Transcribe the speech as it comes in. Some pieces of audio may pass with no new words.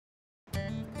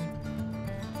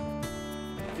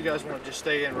you guys want to just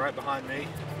stay in right behind me.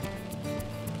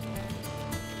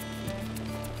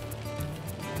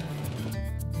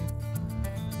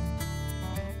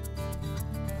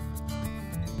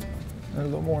 A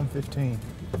little more than 15.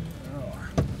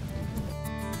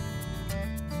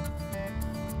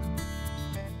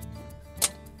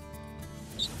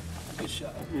 Good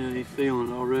shot. Yeah, he's feeling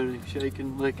it already,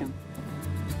 shaking, licking.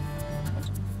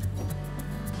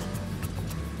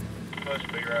 Must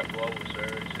be right below us there.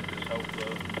 It should just hold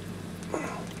up.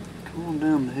 Come on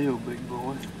down the hill, big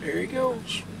boy. There he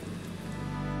goes.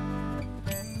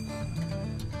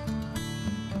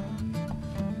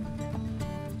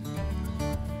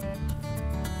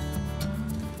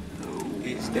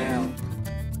 He's down.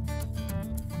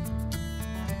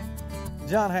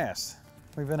 John Hass,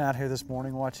 we've been out here this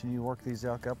morning watching you work these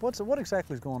elk up. What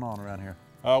exactly is going on around here?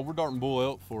 We're darting bull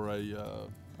elk for a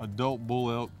adult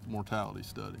bull elk mortality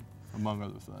study, among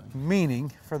other things.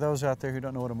 Meaning, for those out there who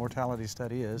don't know what a mortality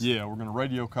study is. Yeah, we're going to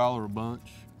radio collar a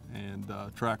bunch and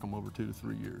track them over 2 to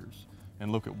 3 years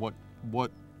and look at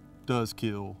what does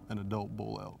kill an adult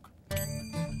bull elk.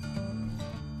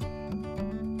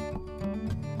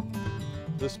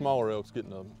 This smaller elk's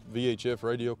getting a VHF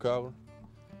radio collar,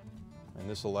 and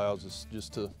this allows us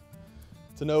just to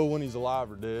know when he's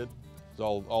alive or dead. It's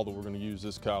all that we're going to use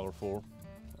this collar for.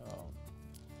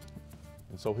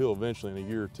 And so he'll eventually, in a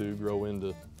year or two, grow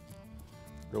into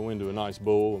a nice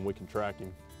bull, and we can track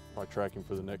him, probably track him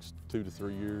for the next 2 to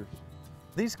 3 years.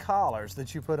 These collars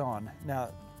that you put on, now,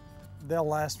 they'll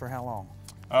last for how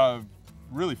long?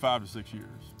 Really 5 to 6 years.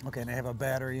 Okay, and they have a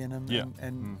battery in them? Yeah.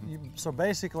 And so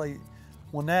basically,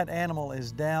 when that animal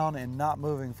is down and not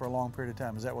moving for a long period of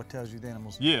time, is that what tells you the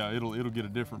animal's? Yeah, it'll get a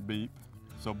different beep.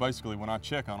 So basically, when I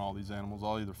check on all these animals,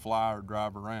 I'll either fly or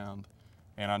drive around,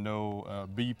 and I know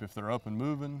beep if they're up and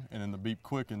moving, and then the beep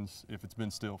quickens if it's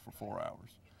been still for 4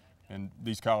 hours. And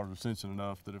these collars are sensitive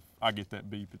enough that if I get that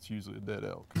beep, it's usually a dead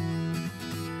elk.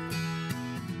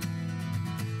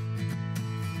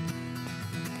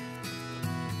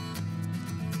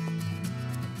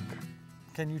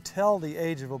 Can you tell the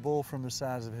age of a bull from the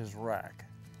size of his rack?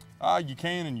 You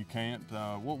can and you can't.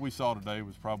 What we saw today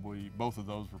was both of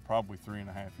those were probably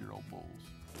 3.5-year-old bulls.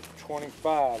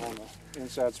 25 on the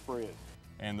inside spread.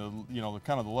 And the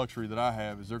kind of the luxury that I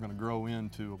have is they're going to grow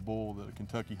into a bull that a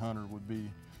Kentucky hunter would be.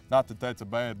 Not that that's a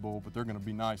bad bull, but they're going to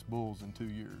be nice bulls in 2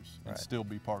 years and still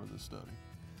be part of this study.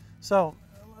 So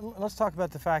let's talk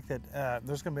about the fact that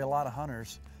there's going to be a lot of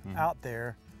hunters out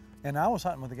there. And I was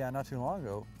hunting with a guy not too long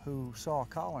ago who saw a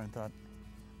collar and thought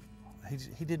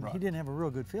he didn't have a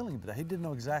real good feeling about that. He didn't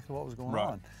know exactly what was going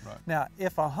on. Right. Now,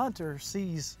 if a hunter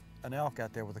sees an elk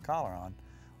out there with a collar on,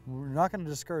 we're not going to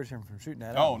discourage him from shooting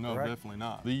that Oh, elk, no, correct? definitely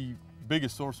not. The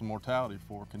biggest source of mortality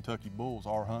for Kentucky bulls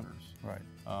are hunters. Right.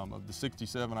 Of the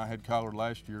 67 I had collared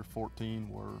last year, 14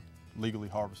 were legally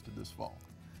harvested this fall.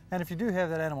 And if you do have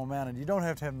that animal mounted, you don't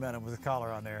have to have him mounted with a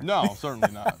collar on there. No,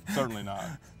 certainly not. Certainly not.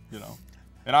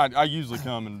 And I usually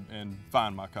come and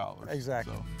find my collars.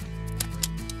 Exactly. So.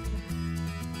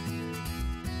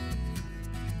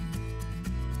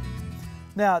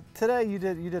 Now, today you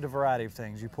did a variety of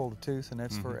things. You pulled a tooth, and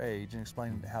that's for age, and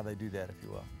explain how they do that, if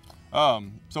you will.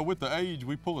 So with the age,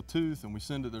 we pull a tooth and we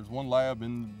send it. There's one lab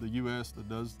in the U.S. that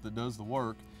does the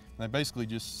work. And they basically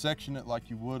just section it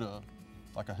like you would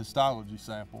like a histology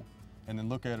sample, and then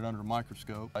look at it under a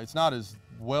microscope. It's not as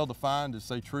well defined as,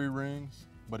 say, tree rings,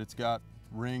 but it's got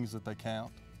rings that they count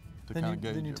to kind of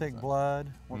gauge Then you take everything.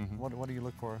 blood. What do you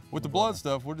look for? With the blood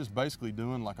stuff, we're just basically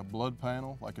doing like a blood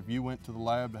panel. Like if you went to the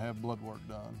lab to have blood work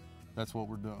done, that's what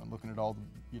we're doing. Looking at all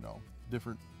the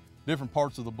different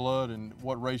parts of the blood and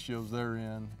what ratios they're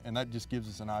in, and that just gives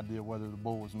us an idea whether the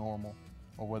bull is normal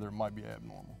or whether it might be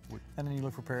abnormal. And then you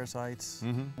look for parasites.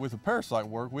 With the parasite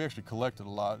work, we actually collected a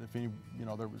lot.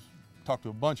 Talked to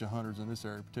a bunch of hunters in this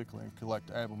area particularly and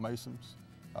collect abomasums.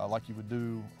 Like you would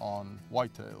do on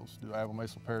whitetails, do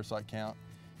abomasal parasite count,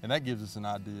 and that gives us an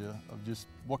idea of just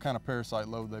what kind of parasite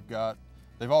load they've got.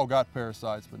 They've all got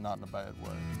parasites, but not in a bad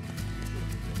way.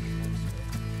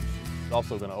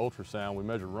 Also going to ultrasound, we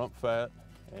measure rump fat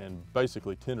and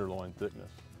basically tenderloin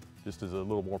thickness, just as a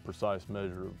little more precise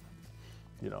measure of,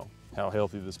 how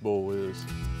healthy this bull is.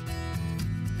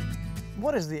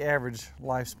 What is the average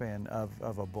lifespan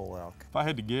of a bull elk? If I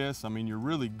had to guess, your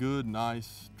really good,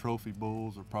 nice trophy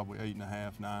bulls are probably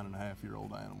 8.5,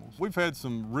 9.5-year-old animals. We've had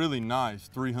some really nice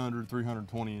 300,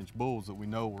 320-inch bulls that we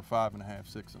know were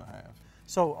 5.5, 6.5.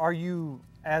 So are you,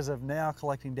 as of now,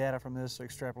 collecting data from this,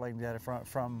 extrapolating data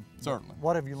from Certainly.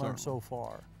 What have you learned so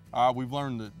far? We've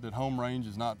learned that home range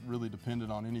is not really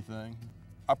dependent on anything.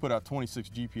 I put out 26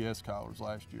 GPS collars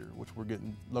last year, which we're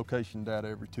getting location data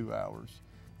every 2 hours.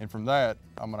 And from that,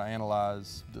 I'm going to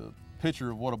analyze the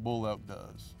picture of what a bull elk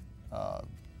does.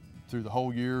 Through the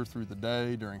whole year, through the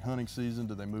day, during hunting season,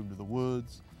 do they move to the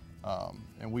woods?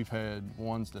 And we've had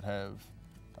ones that have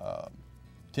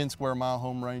 10 square mile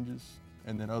home ranges,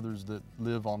 and then others that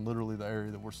live on literally the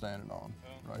area that we're standing on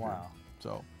right here. Wow.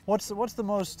 So, What's the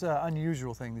most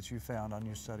unusual thing that you found on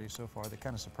your study so far that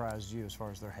kind of surprised you as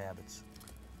far as their habits?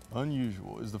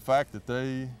 unusual is the fact that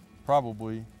they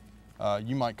probably,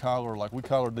 you might collar, like we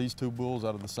collared these two bulls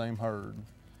out of the same herd.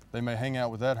 They may hang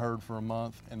out with that herd for a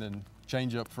month and then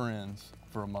change up friends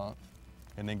for a month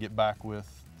and then get back with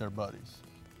their buddies,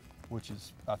 which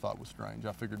is, I thought was strange.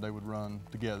 I figured they would run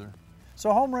together.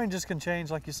 So home ranges can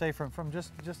change, like you say, from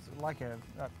just like a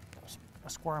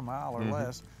square mile or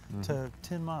less to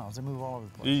 10 miles. They move all over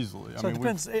the place. Easily. So I it mean,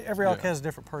 depends. Every elk has a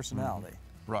different personality.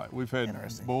 Right. We've had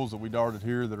bulls that we darted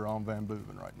here that are on Van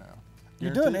Boven right now.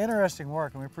 You're doing interesting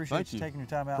work, and we appreciate Thank you you. taking your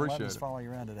time out and letting us Appreciate it. follow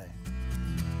you around today.